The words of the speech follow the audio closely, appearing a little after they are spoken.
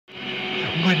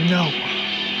already know.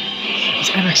 It's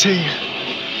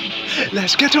NXT.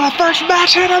 Let's get to our first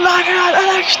match here tonight here on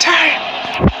NXT.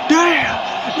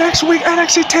 Yeah. Next week,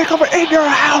 NXT Takeover in your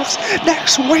house.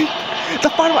 Next week, the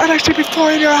final NXT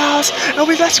before in your house. And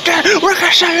let's get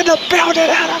Ricochet in the building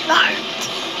here tonight.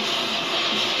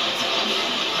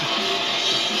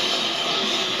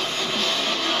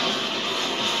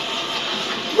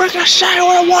 Ricochet,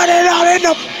 we're one and out in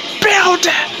the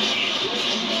building.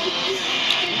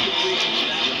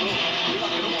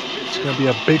 It's gonna be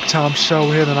a big time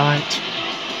show here tonight.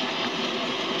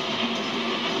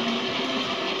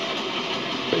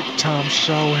 Big time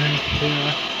show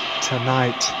here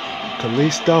tonight.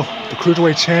 Kalisto, the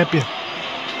Cruiserweight Champion.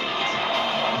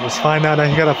 Let's find out that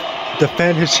he gotta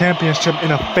defend his championship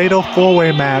in a fatal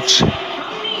 4-way match.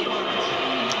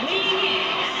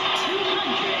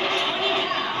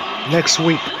 Next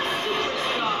week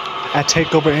at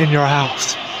Takeover in your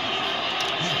house.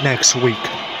 Next week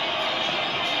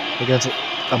against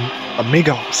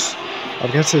Amigos.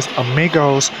 Against his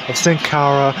Amigos of Sin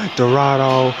Cara,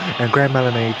 Dorado, and Grand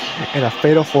Melanie in a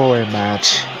fatal 4-way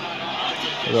match.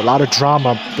 There's a lot of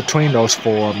drama between those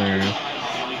four, man.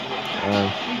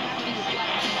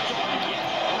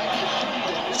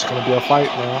 It's gonna be a fight,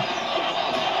 man.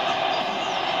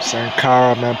 Sin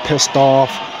Cara, man, pissed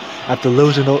off after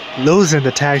losing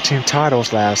the tag team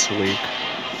titles last week.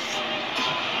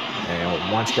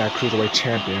 And wants that Cruiserweight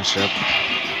Championship.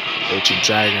 H and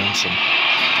Dragons, and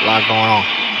a lot going on.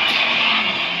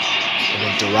 And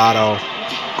then Dorado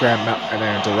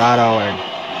and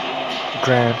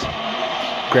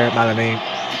Grand Melanie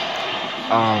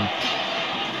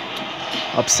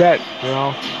upset, you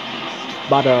know,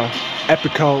 about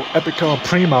Epico and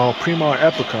Primo and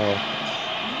Epico.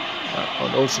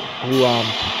 Those who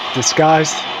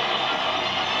disguised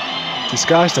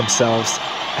themselves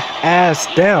as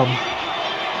them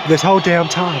this whole damn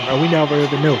time, and we never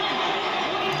even knew.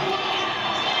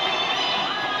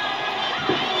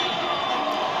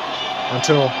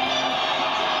 Until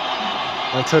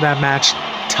that match,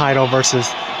 title versus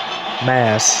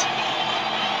mass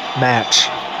match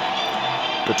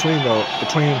between the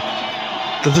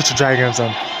Lucha Dragons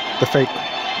and the fake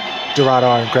Dorado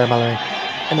and Grand Melanie,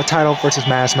 and the title versus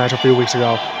mass match a few weeks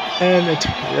ago, and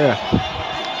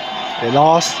they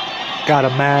lost, got a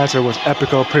match. It was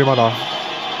Epico Primo the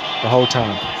whole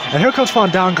time. And here comes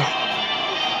Fandango.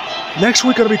 Next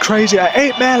week gonna be crazy. An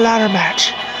 8-man ladder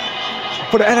match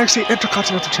for the NXT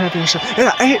Intercontinental Championship. In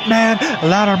an 8-man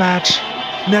ladder match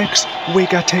next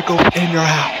week at Takeover in your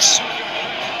house.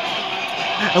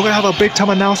 And we're gonna have a big time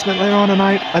announcement later on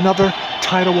tonight. Another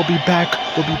title will be back.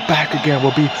 Will be back again.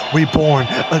 Will be reborn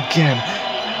again.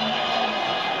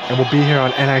 And we'll be here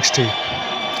on NXT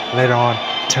later on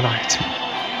tonight.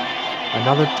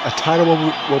 A title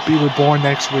will be reborn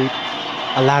next week.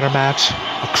 A ladder match,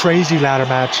 a crazy ladder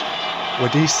match,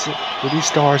 with these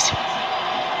stars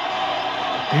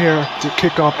here to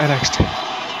kick off NXT.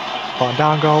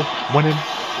 Fandango winning,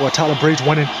 or Tyler Breeze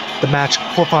winning the match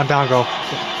for Fandango.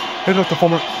 Here goes the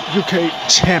former UK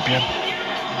champion,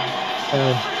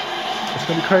 and it's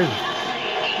gonna be crazy.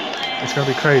 It's gonna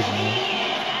be crazy, man.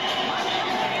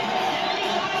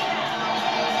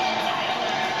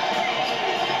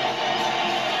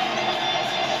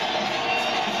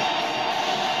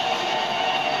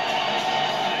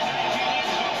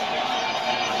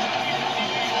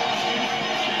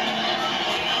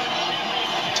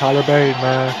 Tyler Bate,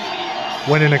 man,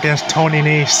 winning against Tony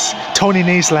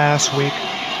Nese last week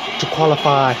to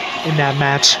qualify in that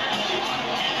match,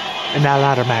 in that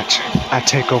ladder match at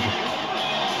Takeover.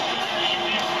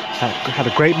 Had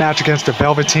a great match against the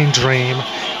Velveteen Dream.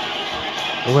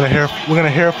 We're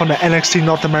gonna hear from the NXT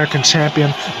North American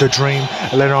Champion, The Dream,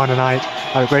 later on tonight.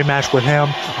 Had a great match with him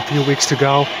a few weeks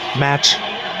ago. Match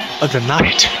of the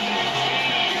night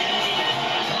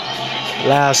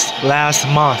last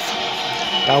month.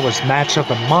 That was match of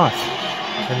the month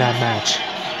in that match.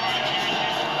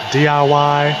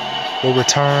 DIY will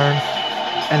return.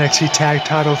 NXT tag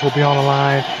titles will be on the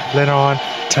line later on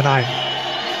tonight.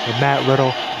 With Matt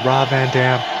Riddle, Rob Van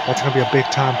Dam. That's going to be a big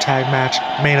time tag match.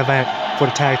 Main event for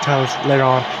the tag titles later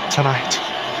on tonight.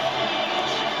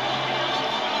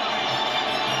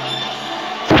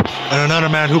 And another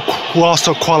man who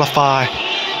also qualified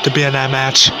to be in that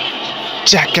match,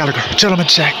 Jack Gallagher. Gentleman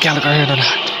Jack Gallagher here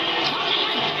tonight.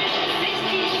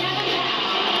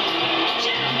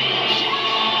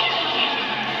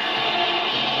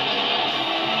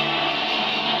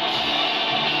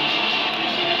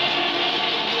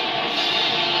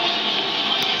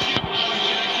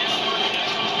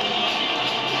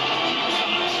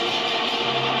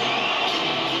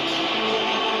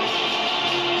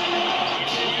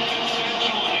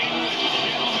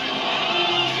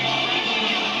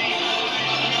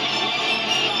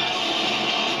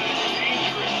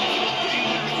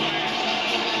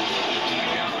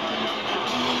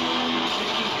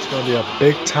 gonna be a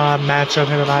big-time matchup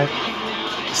here tonight.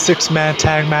 6-man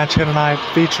tag match here tonight,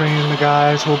 featuring the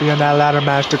guys who will be in that ladder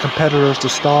match, the competitors, the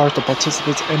stars, the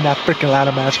participants in that freaking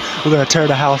ladder match. We're gonna tear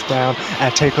the house down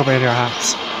at Takeover in your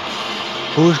house.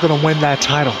 Who's gonna win that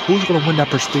title? Who's gonna win that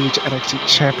prestige NXT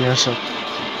championship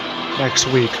next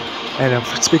week? And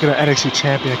speaking of NXT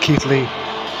champion Keith Lee,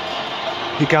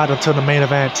 he got until the main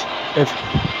event.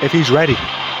 If he's ready,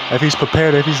 if he's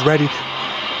prepared, if he's ready,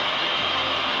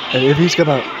 and if he's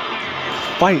gonna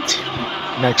fight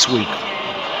next week.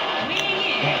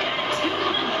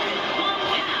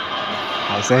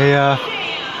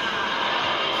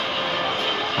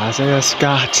 Isaiah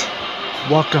Scott,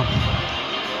 welcome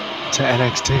to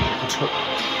NXT.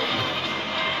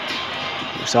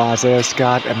 We saw Isaiah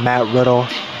Scott and Matt Riddle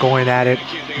going at it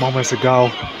moments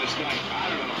ago.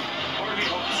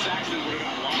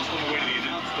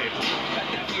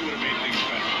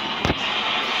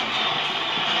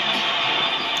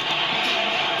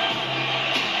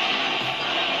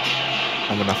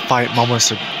 Having a fight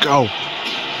moments ago.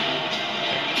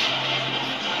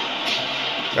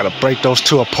 Gotta break those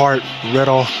two apart,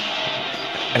 Riddle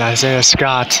and Isaiah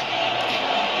Scott.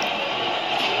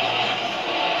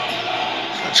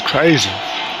 That's crazy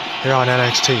here on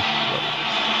NXT.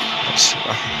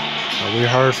 We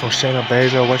heard from Shayna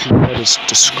Baszler what she said is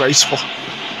disgraceful.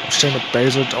 Shayna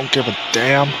Baszler don't give a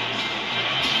damn.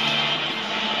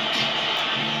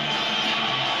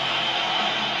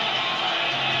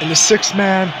 In the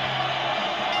 6-man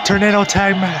tornado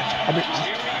tag match.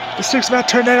 The 6-man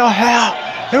tornado hell.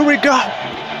 Here we go.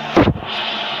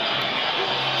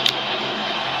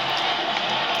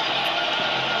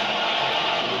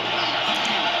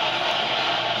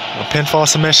 A pinfall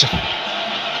submission.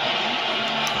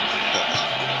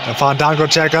 And Fandango,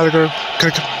 Jack Gallagher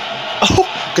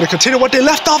gonna continue what they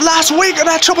left off last week in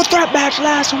that triple threat match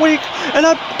last week.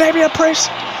 And Damien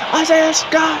Priest, Isaiah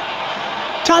Scott,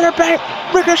 Tyler Bate,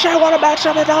 Ricochet won a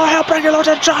matchup and all hell breaking loose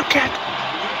and dropkick.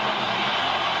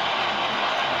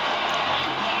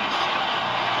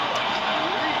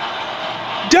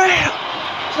 Damn!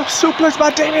 A suplex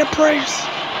by Damien Priest.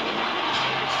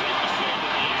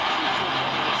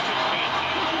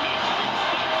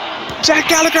 Jack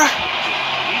Gallagher.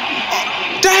 Oh,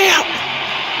 damn!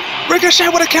 Ricochet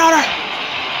with a counter.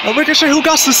 A Ricochet who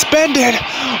got suspended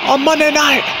on Monday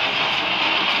night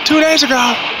 2 days ago.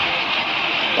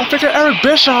 I figured Eric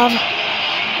Bischoff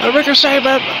and Ricochet,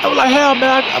 man, I was like, hell,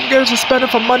 man, I'm getting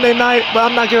suspended for Monday night, but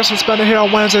I'm not getting suspended here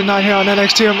on Wednesday night here on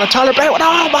NXT. I'm like, Tyler Bate,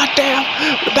 oh my damn,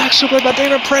 the back suplex by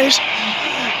Damien Priest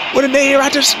with a knee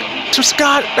right to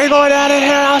Scott. They going at it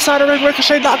here outside the ring.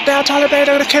 Ricochet knocked down Tyler Bate.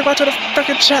 They're gonna kick right to the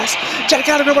freaking chest. Jack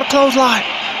Gallagher with a clothesline.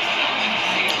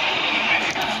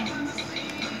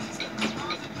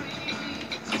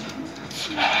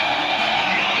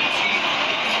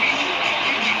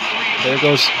 There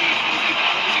goes.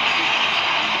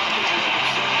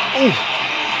 Oh,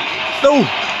 no.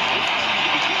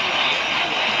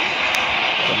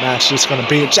 The match is gonna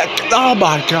be Jack. Oh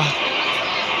my God.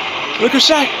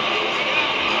 Ricochet.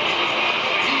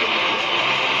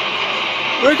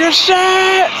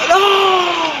 Ricochet. No.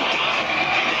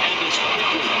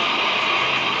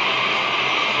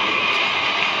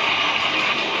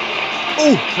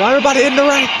 Oh, now everybody in the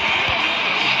ring.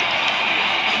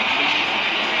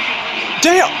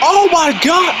 Damn! Oh my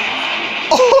God!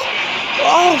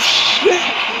 Oh shit!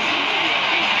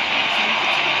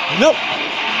 Nope.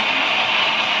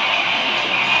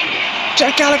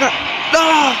 Jack Gallagher.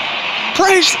 No.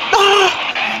 Priest. No.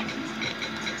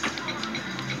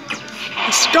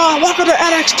 Scott, welcome to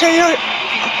NXT.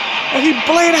 And he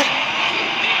bleeding.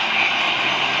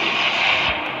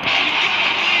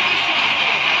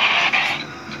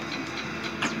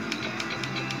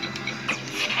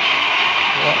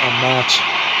 What a match.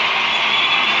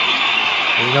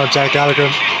 You know, Jack Gallagher,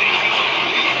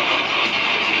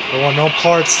 there were no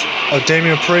parts of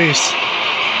Damien Priest.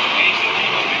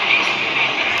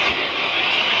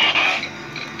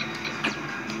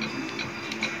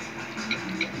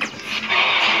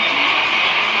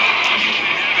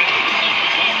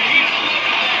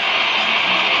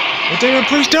 What Damien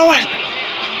Priest doing?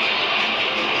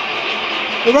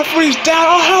 The referee's down.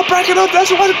 Oh, hell breaking up.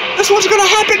 That's what's gonna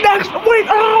happen next week.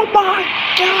 Oh my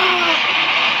God.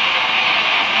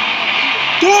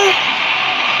 Yeah.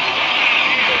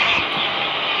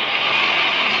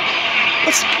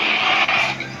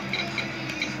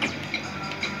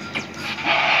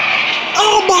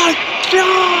 Oh my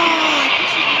God.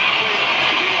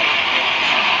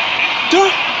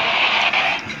 Yeah.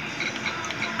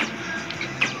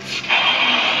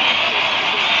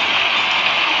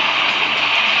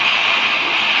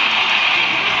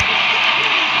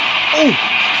 Oh!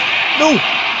 No!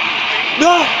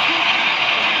 No!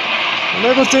 And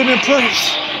there goes Damien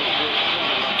Priest.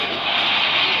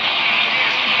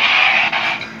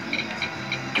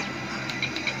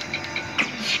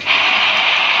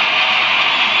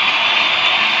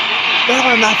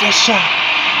 Never not this shot.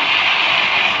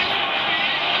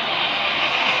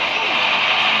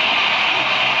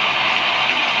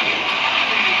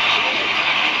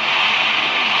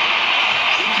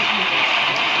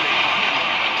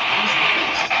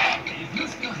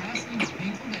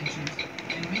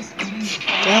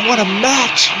 Damn, what a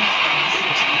match!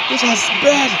 This has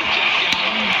been.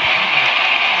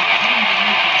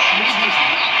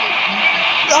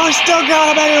 Oh, he still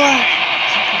got him anyway.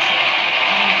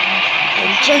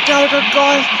 And Jake Gallagher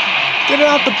going, getting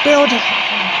out the building.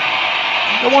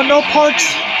 They want no parts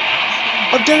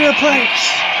of Damien Priest.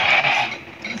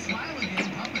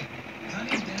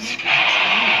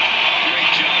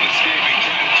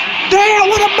 Damn,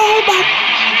 what a moment!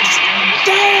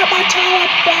 Damn, I tell him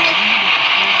back.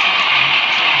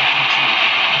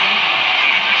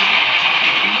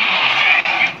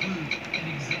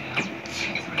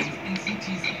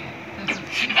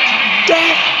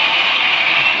 Damn!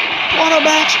 What a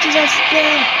match this has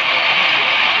been!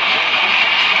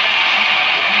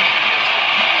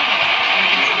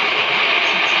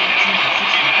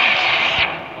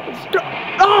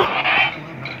 Oh!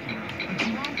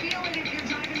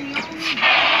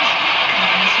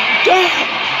 Damn!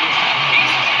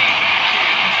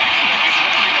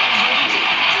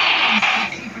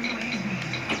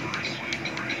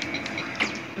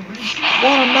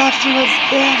 What a match this has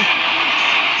been!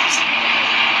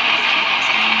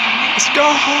 Let's go!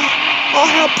 All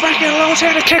hell breaking loose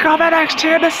here to kick off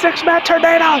NXT in the 6-man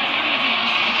tornado!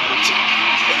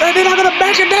 And they're not gonna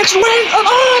make it next week!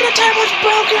 Oh, the table's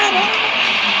broken!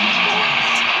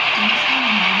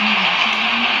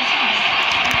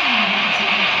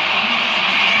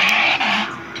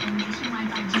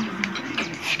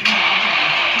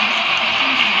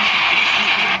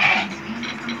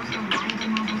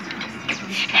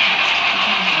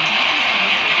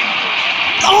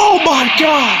 Oh my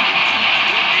God!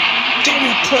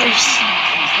 Damien Priest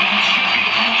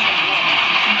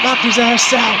knocked his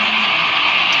ass out.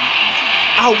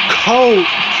 Out cold.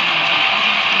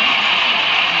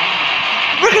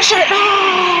 Ricochet!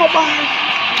 Oh my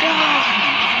God!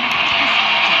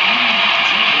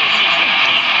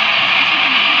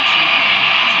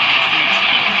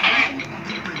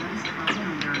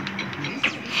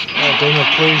 Oh, Damien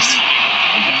Priest.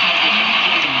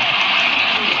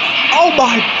 Oh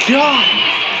my God!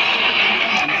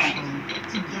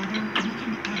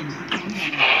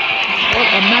 What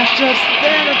a match just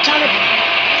there! I'm trying to.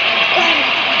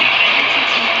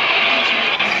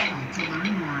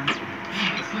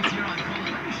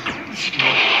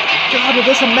 God, but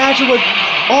just imagine with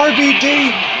RVD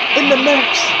in the mix.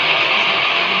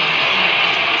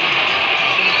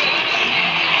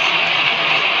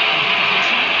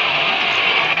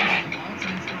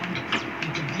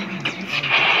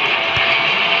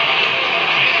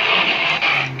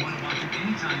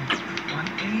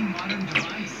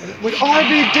 With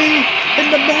RVD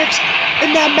in the mix,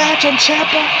 in that match on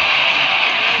Ciampa.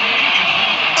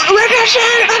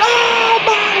 Ricochet! Oh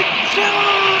my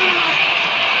God!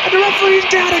 And the referee's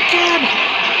down again!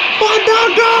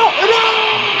 Fandango! No!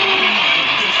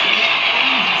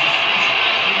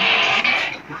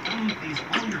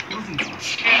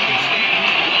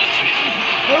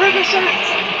 Ricochet!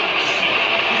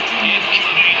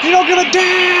 He don't give a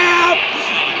damn!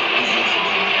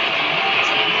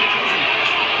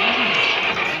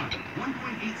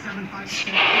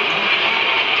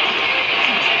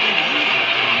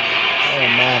 What a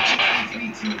match.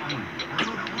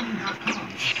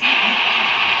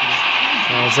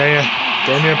 Isaiah,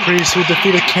 Damien Priest, who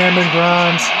defeated Cameron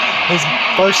Grimes. His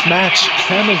first match,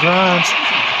 Cameron Grimes.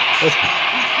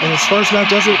 And his first match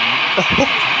doesn't.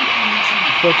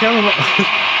 But Cameron.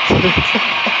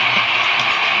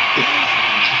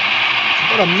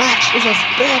 What a match this has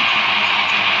been.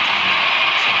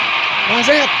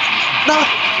 Isaiah, no.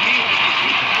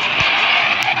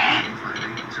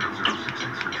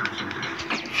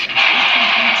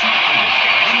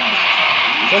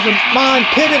 Doesn't mind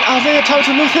pitting Isaiah Thomas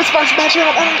to lose his first match here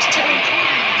on NXT.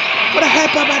 What a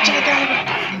headbutt by Takeover.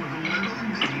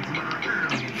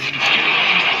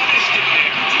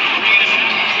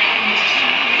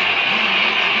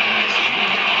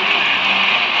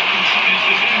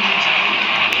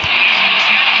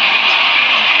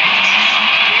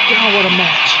 God, what a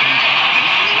match.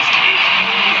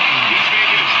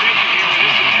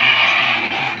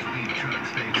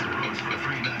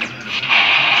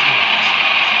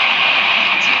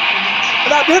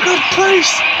 Now here comes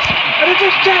Priest. And it's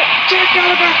just Jack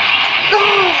Gallagher. No!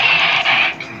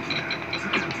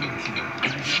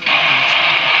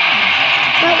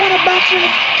 Now what a match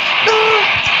is. No!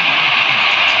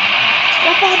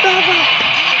 Now Fandango.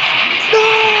 No!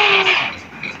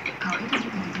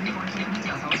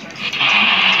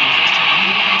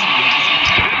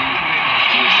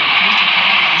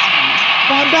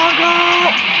 Fandango!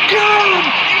 Come!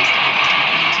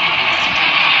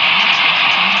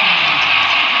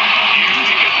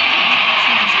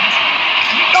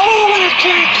 Oh, what a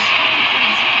kick!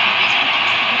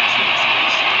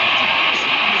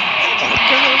 Oh my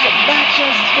God, there's a match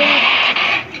as well.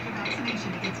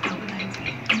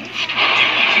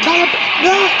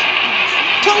 No!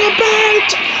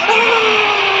 Bate! Oh!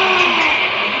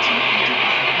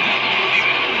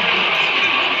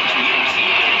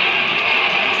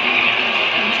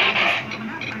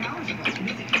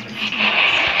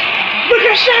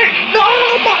 Ricochet! No! Oh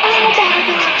my God!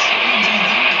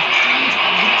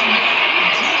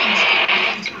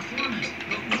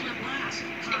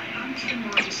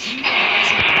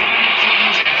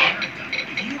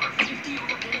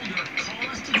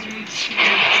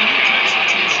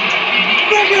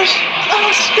 Ricochet!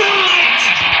 Oh, Scott!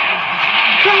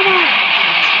 Come on!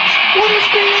 What is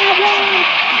being 1,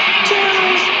 2,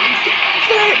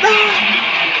 3, no!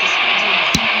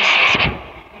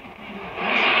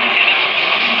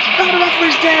 Oh, the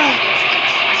referee's down!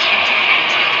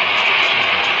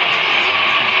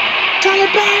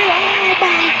 Bate! Oh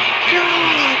my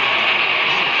God!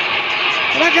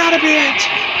 That gotta be it!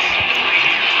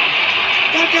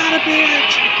 That gotta be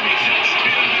it!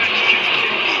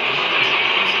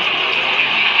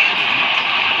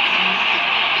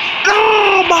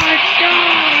 Oh my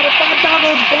God! If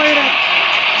Fandango's bleeding!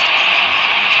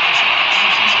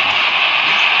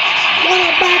 What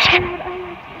a match!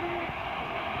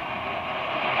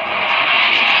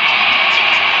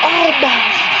 Oh my!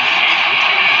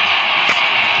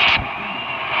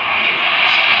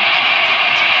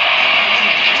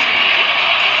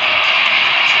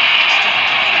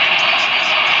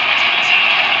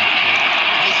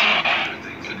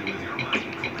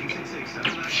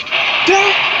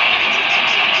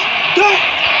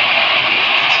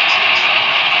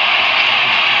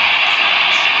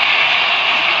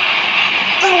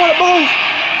 Oh, what a move!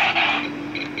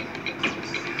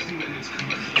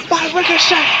 By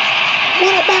Ricochet!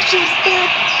 What a match is that?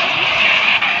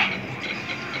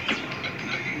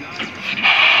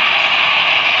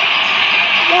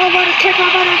 What a way to kick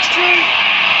off NXT!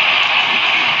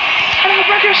 And now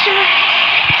Ricochet!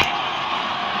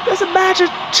 There's a match in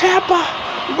Tampa!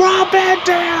 Rob Van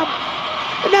Dam!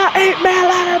 And now 8-man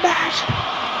ladder match!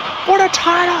 For the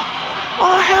title!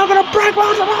 Oh, hell, gonna break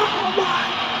bones! Oh my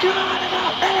God! And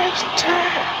now NXT!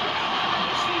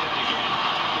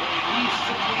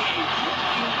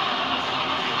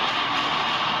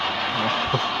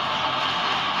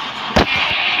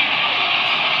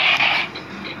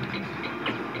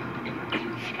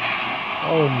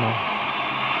 Oh my.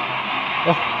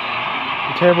 Oh,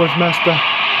 the table is messed up.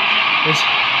 This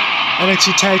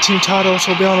NXT Tag Team titles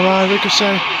will be on the line.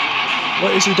 Ricochet,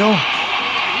 what is he doing?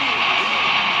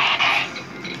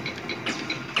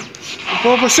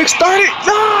 Over 630.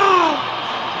 No!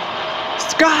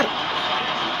 Scott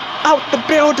out the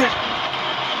building.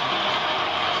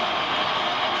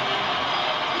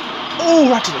 Oh,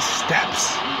 right to the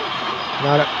steps.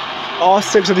 Now that all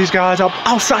 6 of these guys up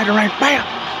outside the ring. Bam!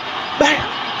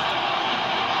 Bam!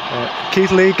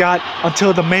 Keith Lee got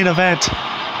until the main event.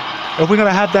 If we're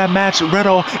gonna have that match,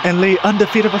 Riddle and Lee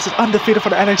undefeated versus undefeated for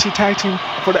the NXT Tag Team,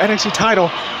 for the NXT title,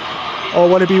 or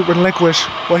would it be relinquished?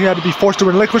 Well, he had to be forced to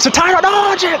relinquish the title.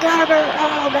 No, Jack Gallagher!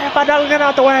 Oh man, Fandango, get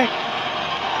out the way.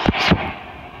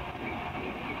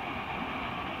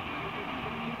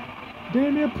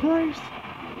 Damien Priest.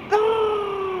 No!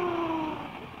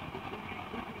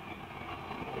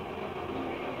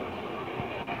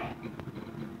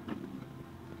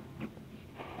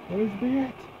 What is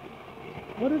it?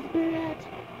 What is it?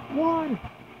 1,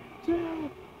 2.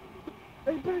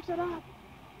 He picks it up.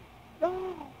 No.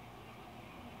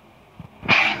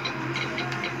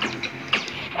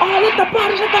 Oh, let the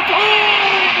bodies hit the floor.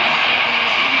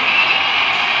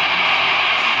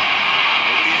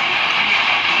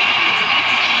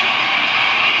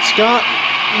 Scott,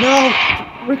 no.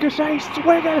 Ricochet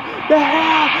swinging the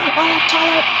hell on a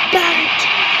toilet Bate.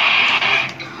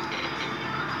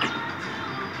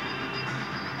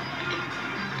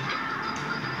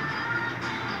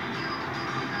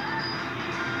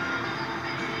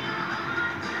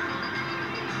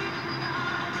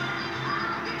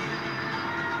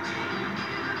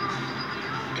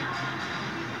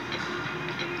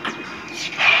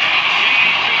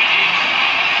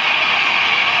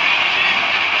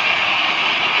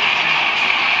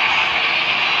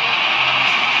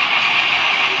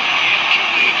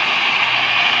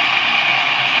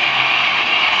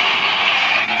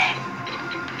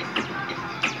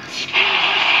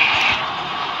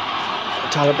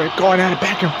 Tyler Bate going at it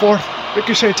back and forth.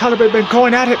 Ricochet, Tyler Bate been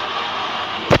going at it.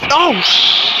 Oh,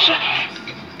 shit.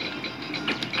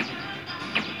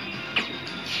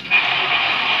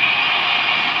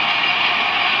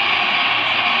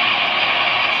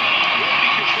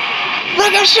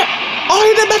 Ricochet. Oh,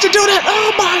 he didn't meant to do that.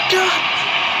 Oh, my God.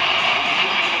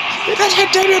 He just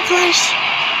hit Damien Price.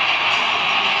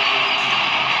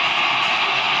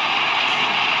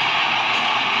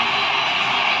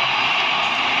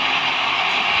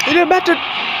 He didn't meant to.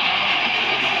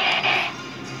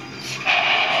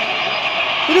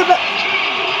 He didn't meant.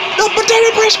 No, but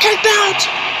Damien Price kicked out.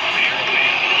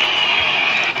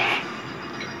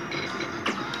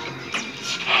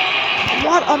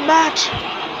 What a match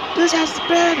this has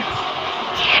been.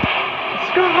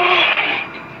 Let's go home.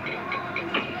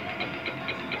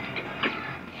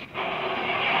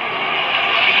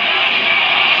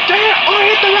 Damn! Oh, I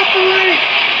hit the referee.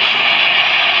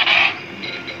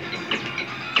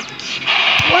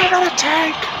 We're gonna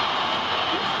tank!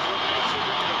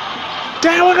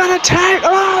 Damn, we're gonna tank!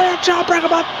 Oh, jawbreaker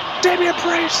by Damien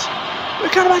Price! We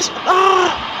got him.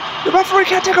 Oh! The referee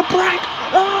can't take a break!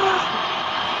 Oh!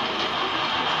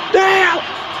 Damn!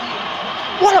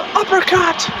 What an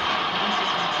uppercut!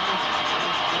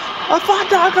 A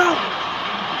Fandango!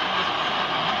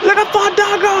 Look at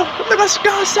Fandango! Look at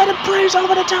Scott setting Price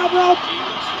over the top rope!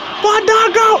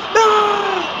 Fandango! No!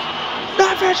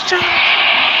 Not first shot!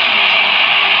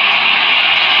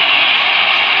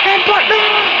 But no!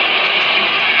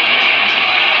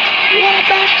 What a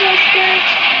bastard stage!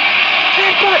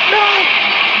 Headbutt, no!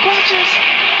 Punches!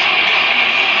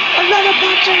 Another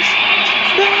punches!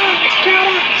 No!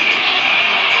 Counter!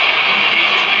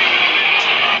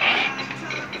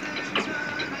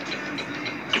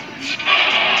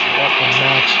 What a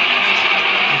match!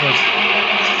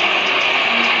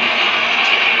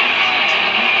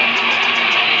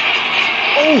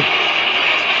 Oh!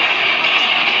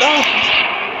 No!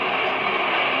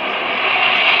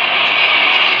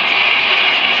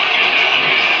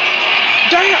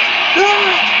 Damn! No!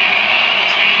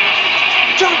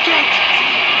 Drop kick!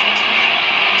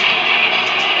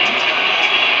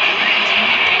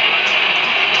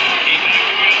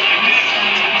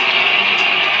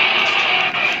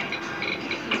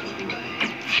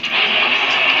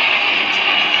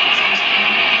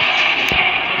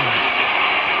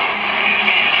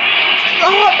 Oh,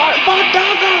 my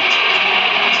Fandango!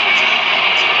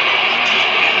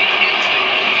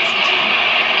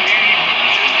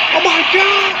 Oh my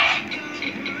God!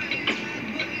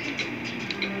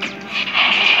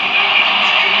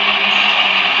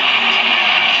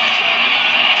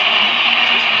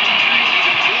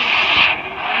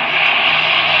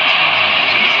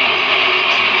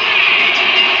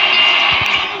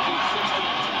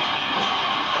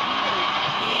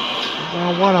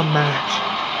 Well, what a match.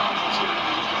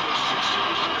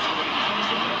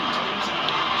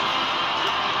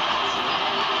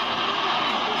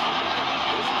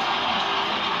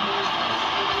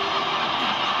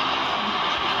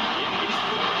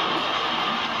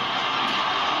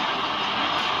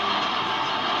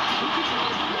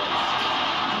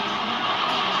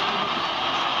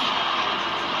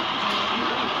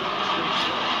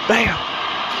 Bam!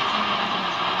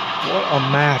 What a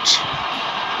match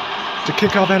to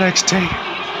kick off NXT.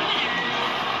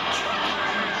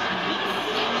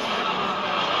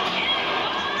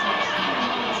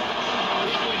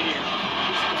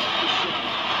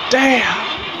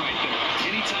 Damn!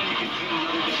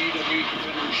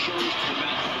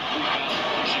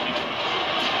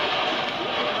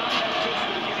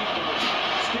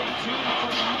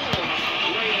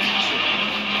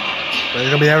 They're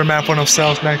gonna be every man for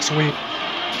themselves next week.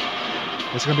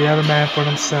 It's gonna be every man for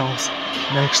themselves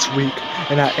next week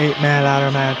in that 8-man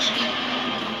ladder match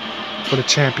for the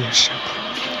championship.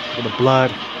 For the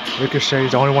blood,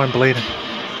 Ricochet's the only one bleeding.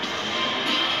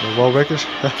 Well,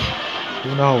 Ricochet,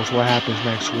 who knows what happens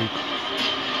next week?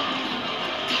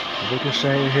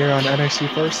 Ricochet here on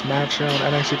NXT, first match here on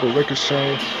NXT for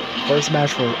Ricochet. First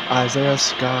match for Isaiah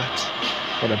Scott.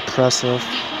 What impressive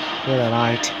here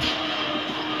tonight.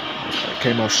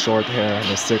 Came up short here in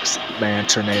the 6-man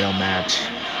tornado match.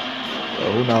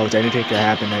 Well, who knows? Anything can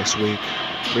happen next week.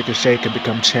 Ricochet could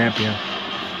become champion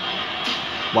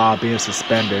while being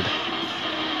suspended.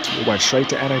 He went straight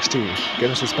to NXT,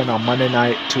 getting suspended on Monday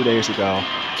night 2 days ago.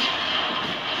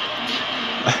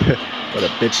 With a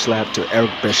bitch slap to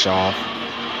Eric Bischoff.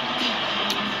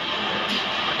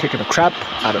 Kicking the crap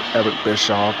out of Eric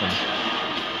Bischoff and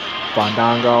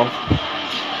Fandango.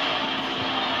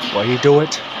 Will he do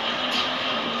it?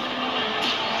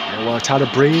 Will Tyler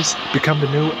Breeze become the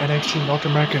new NXT North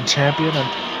American champion and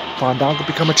Fandango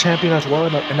become a champion as well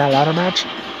in that ladder match?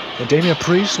 Will Damien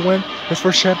Priest win his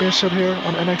first championship here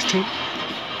on NXT?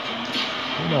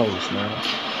 Who knows, man?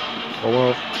 Or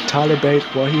will Tyler Bate,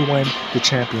 will he win the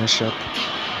championship?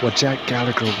 Will Jack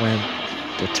Gallagher win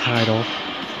the title?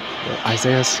 Will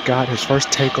Isaiah Scott, his first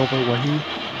takeover, will he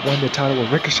win the title?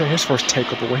 Will Ricochet, his first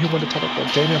takeover, will he win the title?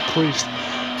 Will Damien Priest,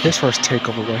 his first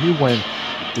takeover, will he win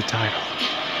the title?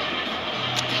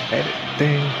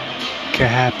 Anything can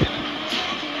happen.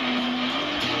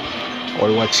 Or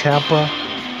will Ciampa,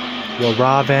 will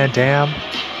Rob Van Dam,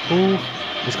 who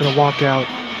is going to walk out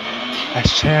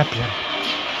as champion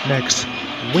next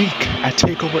week at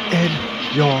Takeover in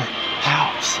your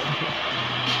house?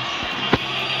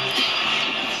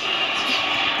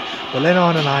 But later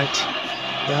on tonight,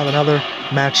 we have another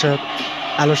matchup.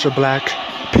 Aleister Black,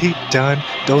 Pete Dunne.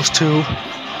 Those two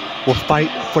will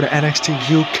fight for the NXT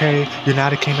UK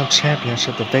United Kingdom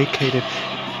Championship, the vacated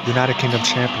United Kingdom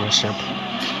Championship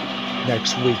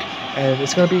next week. And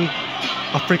it's going to be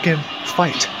a freaking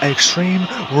fight. An Extreme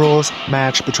Rules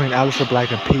match between Aleister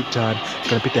Black and Pete Dunne.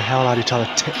 Going to beat the hell out of each other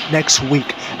next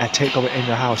week at Takeover in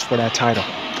your house for that title.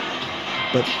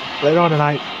 But later on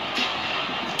tonight,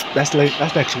 that's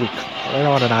next week. Later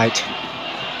on tonight,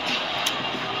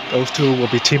 those two will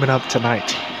be teaming up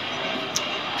tonight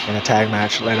in a tag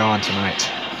match later on tonight.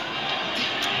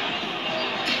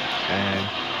 And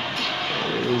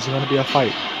it's going to be a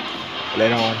fight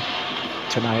later on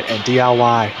tonight. And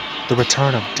DIY, the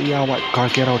return of DIY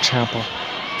Gargano Ciampa.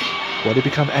 Will they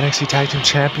become NXT Tag Team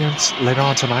Champions later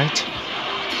on tonight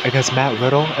against Matt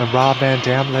Riddle and Rob Van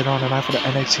Dam later on tonight for the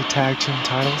NXT Tag Team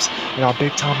titles in our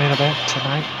big time main event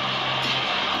tonight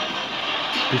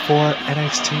before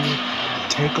NXT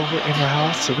Takeover in your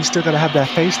house? So we still gotta have that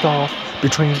face-off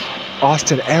between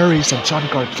Austin Aries and Johnny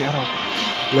Gargano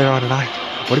later on tonight.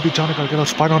 Would it be Johnny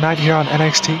Gargano's final night here on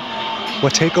NXT?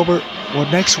 Will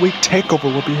next week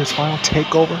Takeover will be his final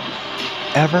Takeover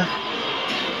ever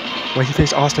when he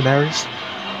faced Austin Aries?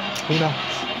 Who knows?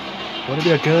 Would it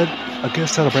be a good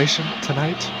celebration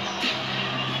tonight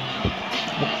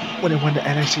when they win the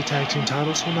NXT Tag Team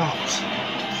titles? Who knows?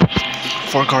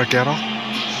 For Gargano.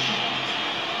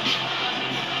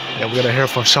 And we're going to hear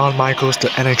from Shawn Michaels, the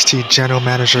NXT General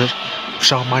Manager.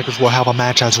 Shawn Michaels will have a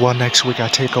match as well next week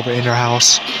at Takeover in your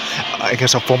house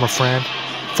against a former friend,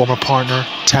 former partner,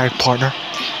 tag partner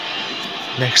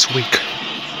next week.